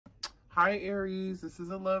Hi Aries, this is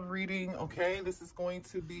a love reading. Okay, this is going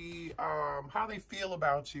to be how they feel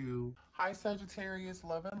about you. Hi Sagittarius,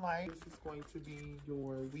 love and light. This is going to be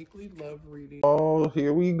your weekly love reading. Oh,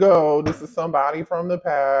 here we go. This is somebody from the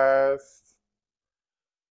past.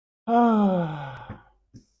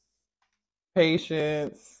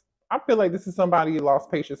 Patience. I feel like this is somebody you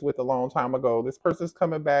lost patience with a long time ago. This person's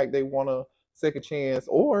coming back. They want a second chance,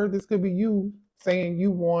 or this could be you saying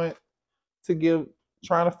you want to give,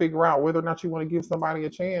 trying to figure out whether or not you want to give somebody a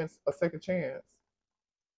chance, a second chance.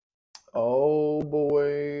 Oh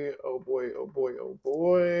boy, oh boy, oh boy, oh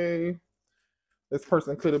boy. This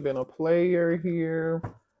person could have been a player here.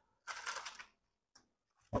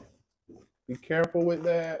 Be careful with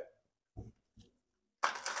that.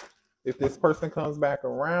 If this person comes back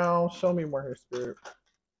around, show me more here, Spirit.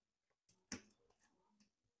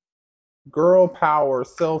 Girl power,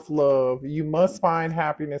 self love. You must find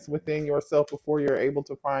happiness within yourself before you're able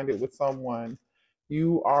to find it with someone.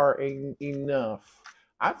 You are enough.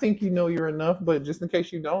 I think you know you're enough, but just in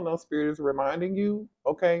case you don't know, Spirit is reminding you,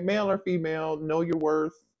 okay, male or female, know your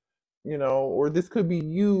worth, or this could be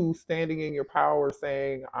you standing in your power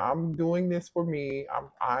saying, I'm doing this for me.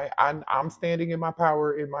 I'm standing in my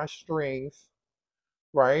power, in my strength,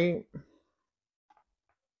 right?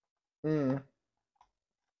 Mm.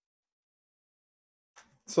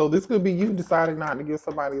 So this could be you deciding not to give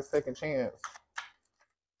somebody a second chance.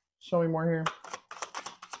 Show me more here.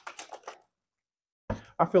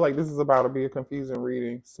 I feel like this is about to be a confusing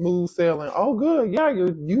reading. Smooth sailing. Oh, good. Yeah,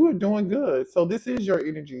 you are doing good. So this is your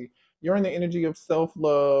energy. You're in the energy of self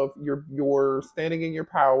love. You're standing in your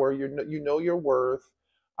power. You know your worth.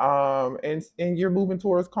 And you're moving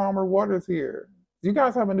towards calmer waters here. You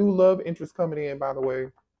guys have a new love interest coming in, by the way.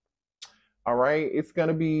 All right. It's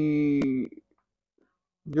gonna be.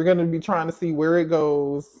 You're gonna be trying to see where it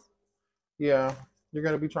goes. Yeah, you're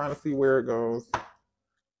gonna be trying to see where it goes.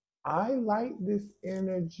 I like this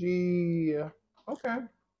energy. Okay.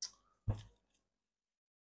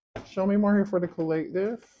 Show me more here for the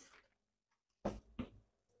collective.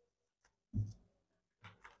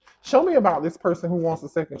 Show me about this person who wants a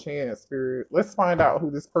second chance, Spirit. Let's find out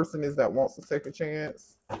who this person is that wants a second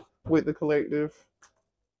chance with the collective.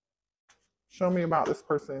 Show me about this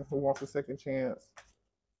person who wants a second chance.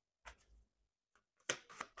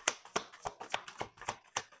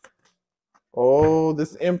 Oh,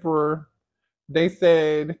 this Emperor. They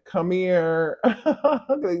said, come here.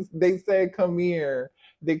 They said, come here.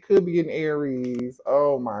 They could be an Aries.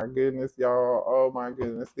 Oh my goodness, y'all. Oh my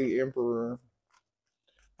goodness, the Emperor.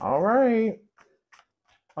 All right.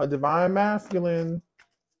 A divine masculine.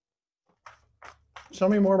 Show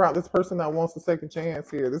me more about this person that wants a second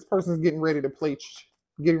chance here. This person's getting ready to play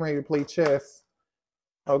chess.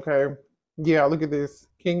 Okay. Yeah, look at this.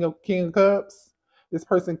 King of Cups. This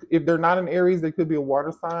person, if they're not an Aries, they could be a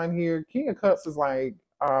water sign here. King of Cups is like,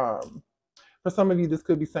 for some of you, this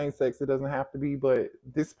could be same sex. It doesn't have to be, but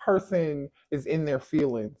this person is in their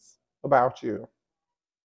feelings about you.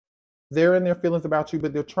 They're in their feelings about you,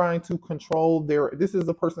 but they're trying to control their. This is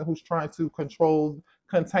a person who's trying to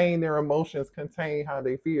contain their emotions, contain how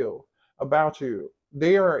they feel about you.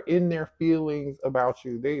 They are in their feelings about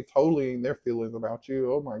you. They totally in their feelings about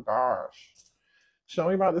you. Oh my gosh. Show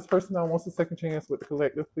me about this person that wants a second chance with the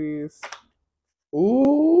collective, please.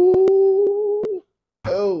 Ooh.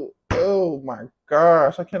 Oh my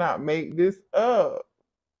gosh. I cannot make this up.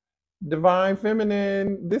 Divine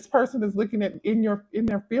feminine. This person is looking at in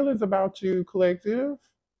their feelings about you, collective.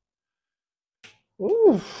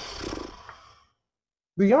 Ooh.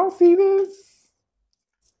 Do y'all see this?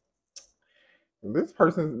 This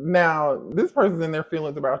person's in their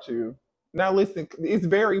feelings about you. Now listen, it's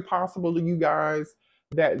very possible to you guys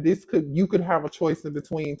that you could have a choice in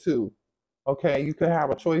between two. Okay, you could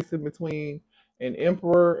have a choice in between an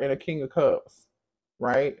emperor and a king of cups,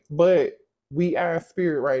 right? But we ask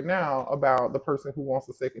spirit right now about the person who wants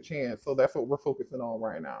a second chance. So that's what we're focusing on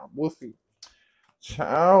right now. We'll see.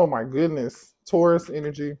 Oh my goodness. Taurus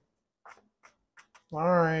energy.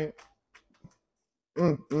 All right.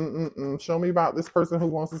 Show me about this person who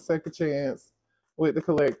wants a second chance with the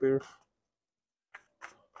collective.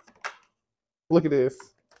 Look at this.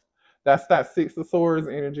 That's that Six of Swords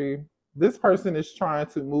energy. This person is trying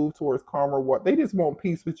to move towards calmer. What they just want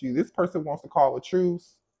peace with you. This person wants to call a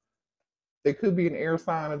truce. They could be an air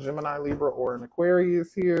sign, a Gemini, Libra, or an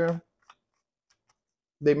Aquarius here.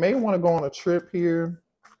 They may want to go on a trip here.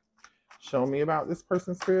 Show me about this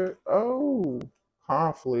person's spirit. Oh,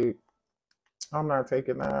 conflict. I'm not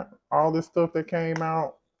taking that. All this stuff that came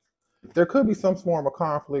out. There could be some form of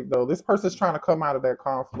conflict, though. This person's trying to come out of that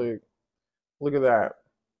conflict. Look at that.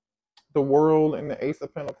 The World and the Ace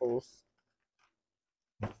of Pentacles.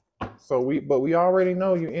 So we already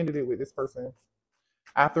know you ended it with this person.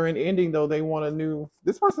 After an ending, though, they want a new.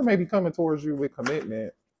 This person may be coming towards you with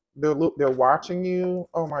commitment. They're watching you.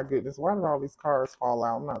 Oh my goodness, why did all these cards fall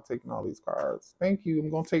out? I'm not taking all these cards. Thank you. I'm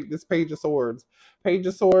gonna take this Page of Swords. Page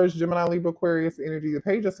of Swords, Gemini, Libra, Aquarius energy. The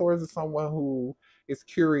Page of Swords is someone who is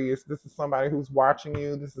curious. This is somebody who's watching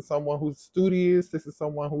you. This is someone who's studious. This is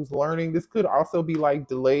someone who's learning. This could also be like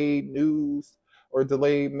delayed news or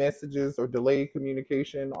delayed messages or delayed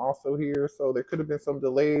communication also here. So there could have been some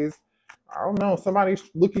delays. I don't know. Somebody's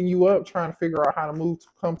looking you up, trying to figure out how to move to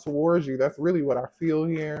come towards you. That's really what I feel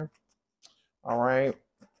here. All right.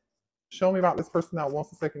 Show me about this person that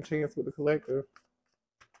wants a second chance with the collective.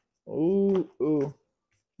 Ooh, ooh.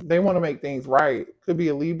 They want to make things right. Could be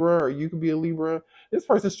a Libra or you could be a Libra. This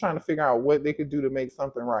person's trying to figure out what they could do to make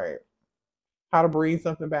something right. How to bring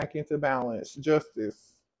something back into balance.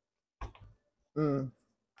 Justice. Mm.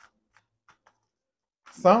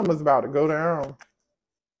 Something is about to go down.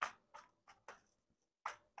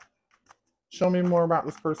 Show me more about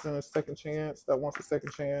this person, a second chance, that wants a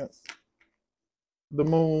second chance. The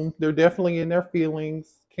Moon, they're definitely in their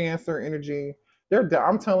feelings. Cancer energy.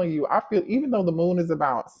 I'm telling you, I feel even though the Moon is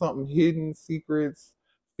about something hidden, secrets,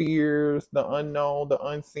 fears, the unknown, the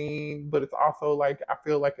unseen, but it's also like I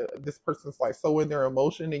feel like this person's like so in their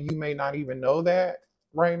emotion and you may not even know that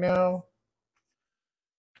right now.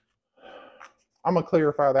 I'm gonna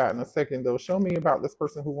clarify that in a second though. Show me about this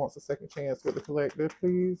person who wants a second chance with the collective,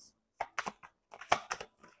 please.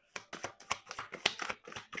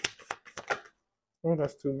 Oh,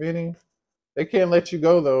 that's too many. They can't let you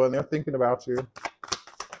go though, and they're thinking about you.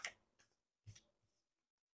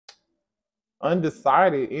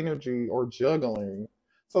 Undecided energy or juggling.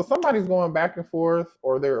 So somebody's going back and forth,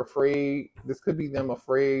 or they're afraid. This could be them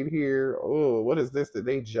afraid here. Oh, what is this? Did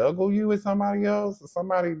they juggle you with somebody else? Or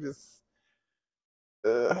somebody just.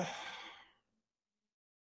 Uh,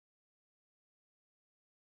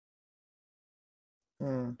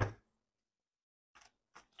 hmm.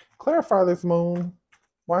 Clarify this Moon.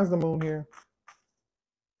 Why is the Moon here?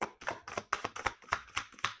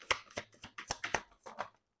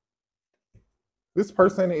 This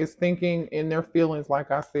person is thinking in their feelings,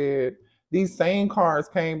 like I said. These same cards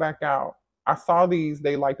came back out. I saw these.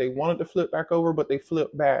 They wanted to flip back over, but they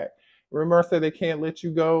flipped back. Remember, I said they can't let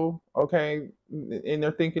you go. Okay, and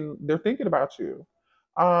they're thinking about you.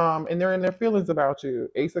 And they're in their feelings about you.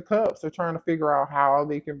 Ace of Cups. They're trying to figure out how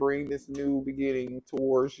they can bring this new beginning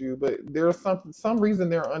towards you. But there's some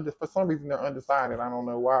reason for some reason they're undecided. I don't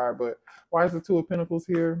know why, but why is the Two of Pentacles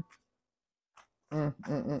here? Mm,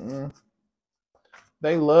 mm, mm, mm.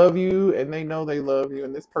 They love you and they know they love you,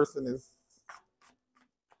 and this person is,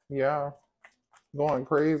 yeah, going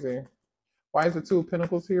crazy. Why is the Two of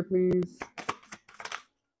Pentacles here, please?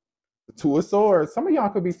 The Two of Swords. Some of y'all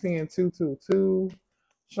could be seeing 222.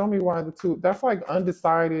 Show me why the two. That's like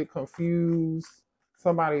undecided, confused.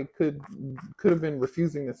 Somebody could have been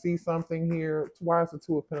refusing to see something here. Why is the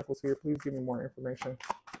Two of Pentacles here? Please give me more information.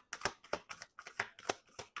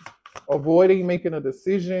 Avoiding making a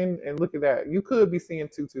decision, and look at that. You could be seeing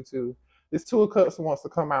 222. This Two of Cups wants to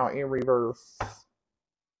come out in reverse.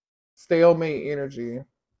 Stalemate energy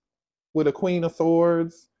with a Queen of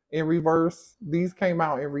Swords in reverse. These came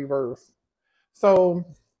out in reverse. So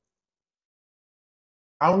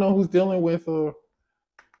I don't know who's dealing with a.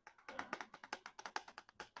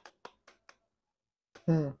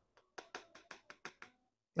 Hmm.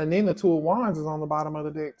 And then the Two of Wands is on the bottom of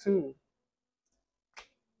the deck too.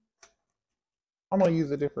 I'm gonna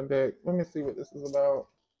use a different deck. Let me see what this is about.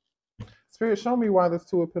 Spirit, show me why this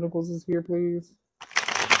Two of Pentacles is here, please.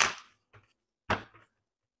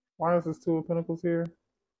 Why is this Two of Pentacles here?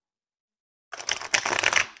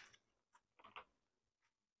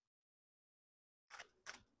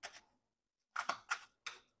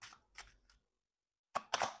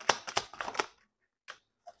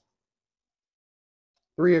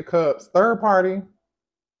 Three of Cups. Third party.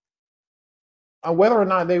 Whether or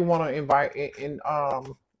not they want to invite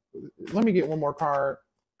let me get one more card.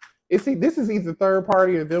 This is either third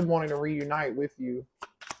party or them wanting to reunite with you.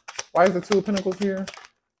 Why is the Two of Pentacles here?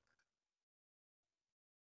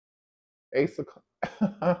 Ace of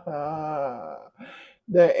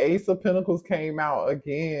the Ace of Pentacles came out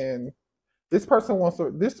again. This person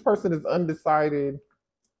this person is undecided.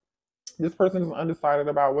 This person is undecided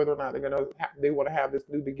about whether or not they want to have this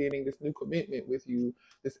new beginning, this new commitment with you,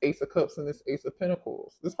 this Ace of Cups and this Ace of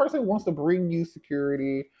Pentacles. This person wants to bring you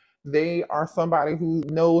security. They are somebody who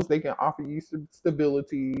knows they can offer you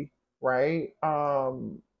stability, right?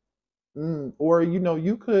 Or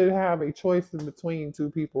you could have a choice in between two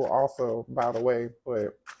people also, by the way,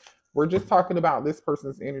 but we're just talking about this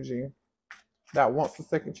person's energy that wants a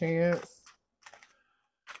second chance.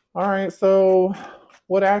 All right, so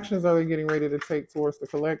what actions are they getting ready to take towards the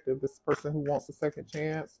collective? This person who wants a second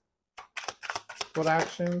chance, what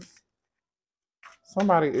actions?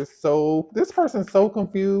 This person's so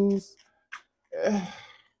confused.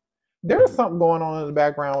 There's something going on in the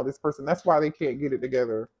background with this person. That's why they can't get it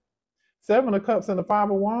together. Seven of Cups and the Five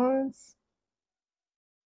of Wands.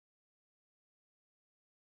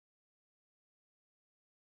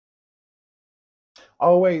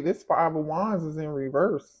 Oh wait, this Five of Wands is in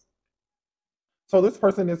reverse. So this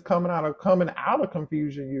person is coming out of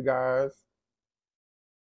confusion, you guys.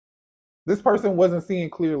 This person wasn't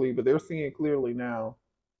seeing clearly, but they're seeing clearly now.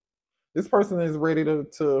 This person is ready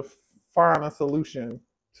to find a solution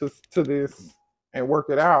to this and work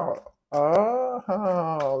it out.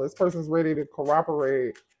 Oh, this person's ready to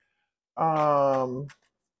cooperate, um,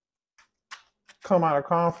 come out of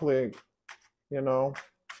conflict, you know,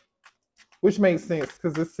 which makes sense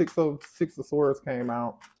because this six of swords came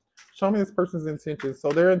out. Show me this person's intention.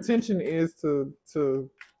 So their intention is to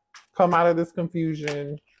come out of this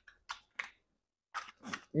confusion,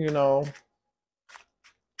 you know,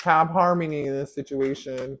 have harmony in this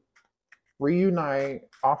situation, reunite,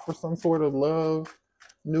 offer some sort of love,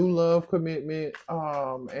 new love commitment,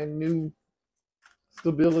 and new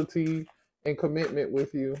stability and commitment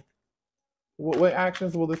with you. What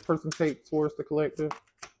actions will this person take towards the collective?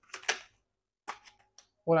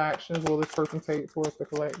 What actions will this person take towards the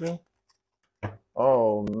collective?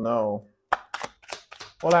 Oh no.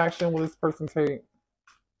 What action will this person take?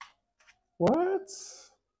 What?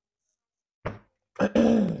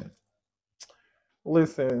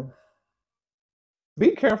 Listen,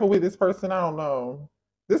 be careful with this person. I don't know.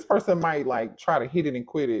 This person might like try to hit it and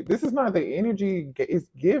quit it. This is not the energy it's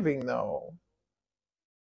giving though.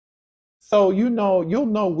 So you'll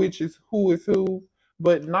know which is who.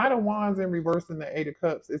 But Knight of Wands in reverse and the Eight of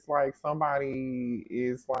Cups, it's like somebody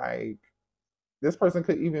is like this person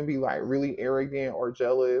could even be like really arrogant or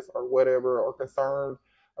jealous or whatever or concerned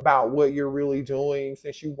about what you're really doing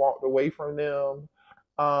since you walked away from them.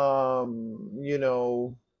 You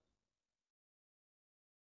know,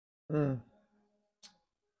 mm,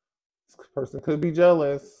 this person could be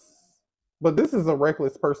jealous. But this is a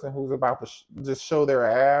reckless person who's about to just show their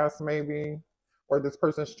ass, maybe. Or this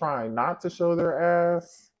person's trying not to show their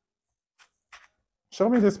ass. Show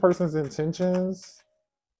me this person's intentions.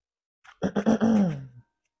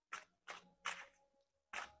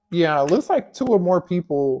 Yeah, it looks like two or more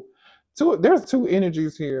people. There's two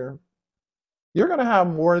energies here. You're gonna have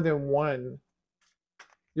more than one.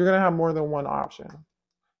 You're gonna have more than one option.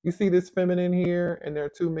 You see this feminine here, and there are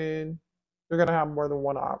two men. You're gonna have more than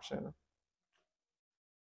one option.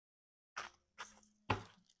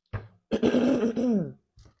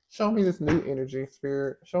 Show me this new energy,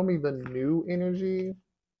 spirit. Show me the new energy.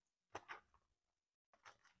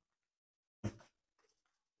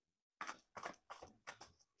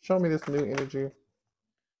 Show me this new energy.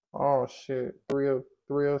 Oh shit. Three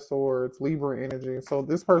of swords, Libra energy. So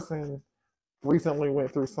this person recently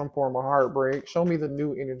went through some form of heartbreak. Show me the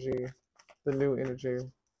new energy. The new energy.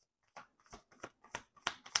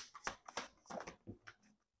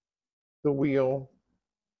 The wheel.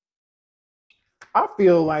 I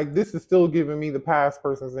feel like this is still giving me the past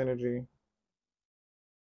person's energy.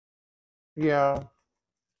 Yeah.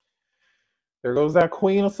 There goes that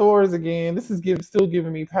Queen of Swords again. This is still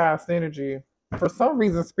giving me past energy. For some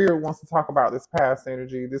reason, Spirit wants to talk about this past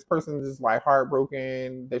energy. This person is just like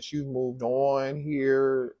heartbroken that you moved on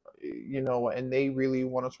here, and they really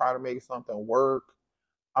want to try to make something work.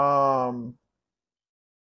 Um,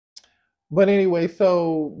 but anyway,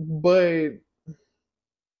 but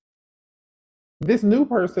this new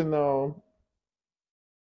person though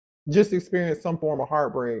just experienced some form of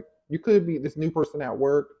heartbreak. You could be this new person at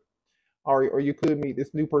work, or you could meet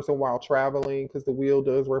this new person while traveling because the wheel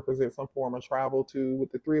does represent some form of travel too.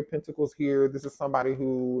 With the Three of Pentacles here, this is somebody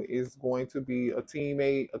who is going to be a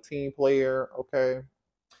teammate, a team player, okay?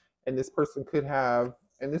 And this person could have,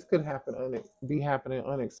 and this could be happening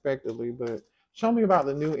unexpectedly, but show me about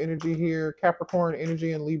the new energy here, Capricorn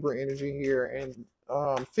energy and Libra energy here, and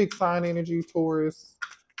fixed sign energy, Taurus,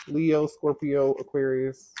 Leo, Scorpio,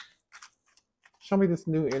 Aquarius. Show me this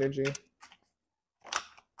new energy.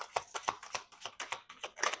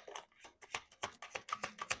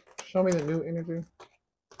 Show me the new energy.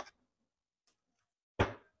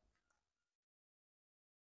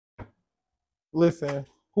 Listen,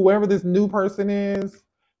 whoever this new person is,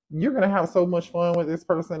 you're gonna have so much fun with this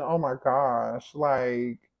person. Oh my gosh.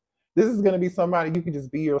 Like This is going to be somebody you can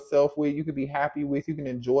just be yourself with, you can be happy with, you can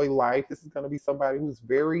enjoy life. This is going to be somebody who's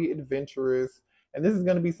very adventurous, and this is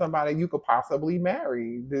going to be somebody you could possibly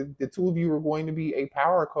marry. The two of you are going to be a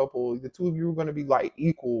power couple. The two of you are going to be like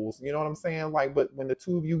equals. You know what I'm saying? Like, but when the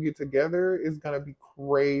two of you get together, it's going to be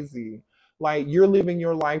crazy. Like you're living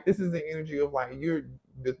your life. This is the energy of like your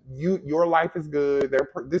life is good.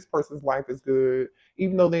 This person's life is good.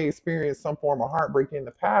 Even though they experienced some form of heartbreak in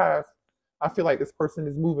the past, I feel like this person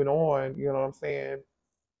is moving on, you know what I'm saying?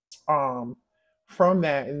 Um, from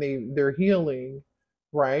that, and they're healing,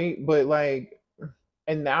 right? But like,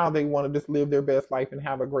 and now they want to just live their best life and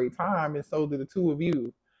have a great time, and so do the two of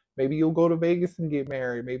you. Maybe you'll go to Vegas and get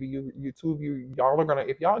married. Maybe you two of you, y'all are gonna,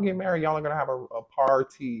 if y'all get married, y'all are gonna have a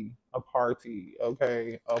party,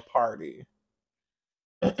 okay, a party.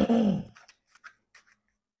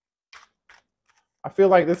 I feel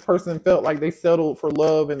like this person felt like they settled for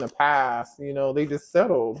love in the past. You know, they just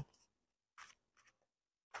settled.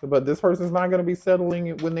 But this person's not going to be settling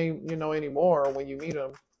it when they, anymore when you meet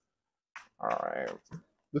them. All right.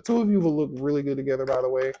 The two of you will look really good together, by the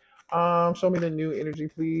way. Show me the new energy,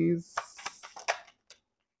 please.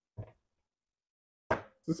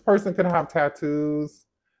 This person could have tattoos.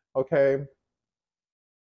 Okay.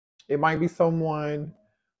 It might be someone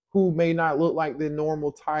who may not look like the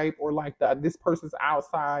normal type, or like that this person's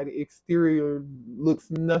outside exterior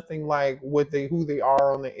looks nothing like what they who they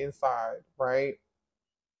are on the inside, right?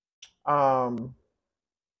 Um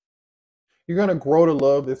you're gonna grow to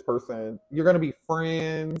love this person. You're gonna be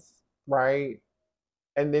friends, right?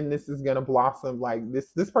 And then this is gonna blossom. Like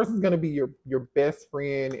this person's gonna be your best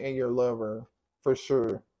friend and your lover for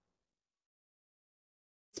sure.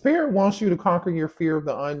 Spirit wants you to conquer your fear of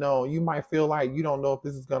the unknown. You might feel like you don't know if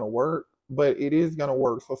this is gonna work, but it is gonna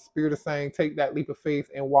work. So Spirit is saying, take that leap of faith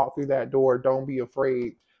and walk through that door. Don't be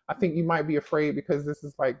afraid. I think you might be afraid because this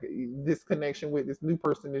is like this connection with this new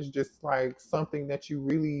person is just like something that you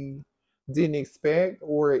really didn't expect,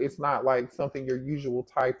 or it's not like something your usual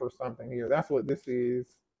type or something here. That's what this is.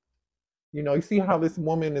 You see how this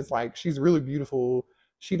woman is like, she's really beautiful.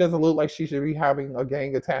 She doesn't look like she should be having a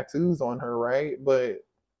gang of tattoos on her, right? But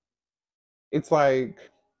it's like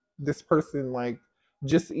this person like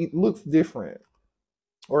just looks different,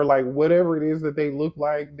 or like whatever it is that they look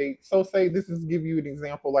like. They so say this is give you an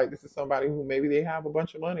example, like this is somebody who maybe they have a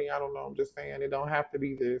bunch of money. I don't know, I'm just saying it don't have to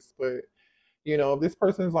be this, but if this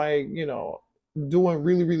person's like doing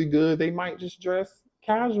really really good, they might just dress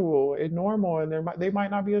casual and normal, and they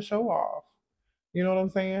might not be a show off. You know what I'm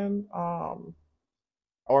saying?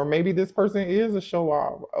 Or maybe this person is a show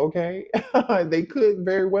off, okay? They could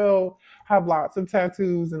very well have lots of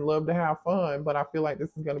tattoos and love to have fun, but I feel like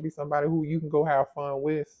this is going to be somebody who you can go have fun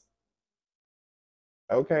with,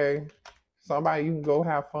 okay? Somebody you can go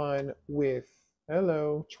have fun with.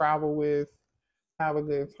 Hello, travel with, have a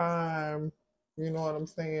good time. You know what I'm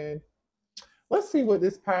saying? Let's see what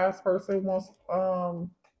this past person wants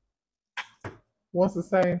to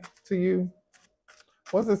say to you.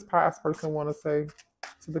 What's this past person want to say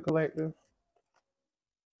to the collective?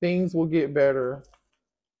 Things will get better.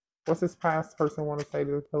 What's this past person want to say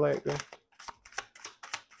to the collective?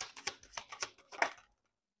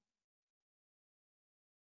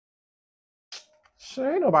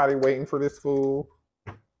 Sure, ain't nobody waiting for this fool.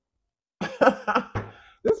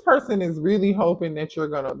 This person is really hoping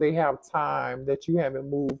that they have time, that you haven't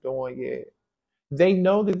moved on yet. They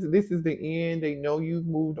know that this is the end. They know you've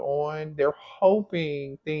moved on. They're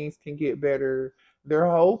hoping things can get better. They're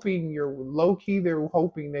hoping you're low key, they're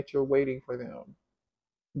hoping that you're waiting for them.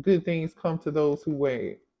 Good things come to those who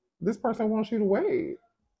wait. This person wants you to wait.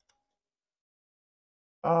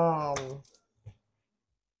 Um,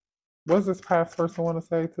 what does this past person want to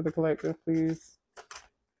say to the collective, please?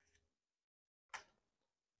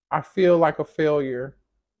 I feel like a failure.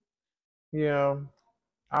 Yeah.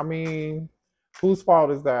 I mean, whose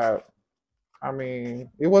fault is that? I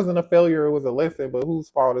mean, it wasn't a failure, it was a lesson, but whose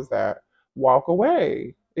fault is that? Walk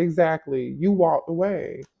away. Exactly. You walked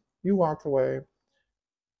away. You walked away.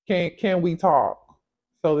 Can we talk?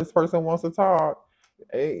 So this person wants to talk.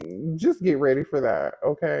 Eh, just get ready for that,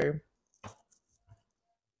 okay?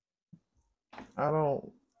 I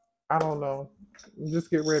don't I don't know. Just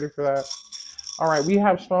get ready for that. All right, we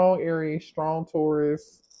have strong Aries, strong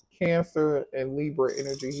Taurus, Cancer, and Libra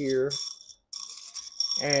energy here,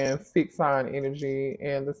 and fixed sign energy.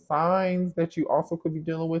 And the signs that you also could be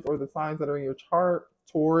dealing with, or the signs that are in your chart: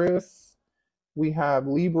 Taurus, we have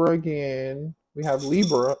Libra again, we have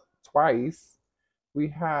Libra twice, we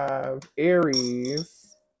have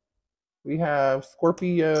Aries, we have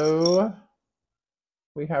Scorpio,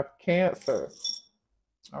 we have Cancer.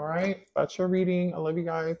 All right. That's your reading. I love you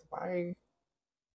guys. Bye.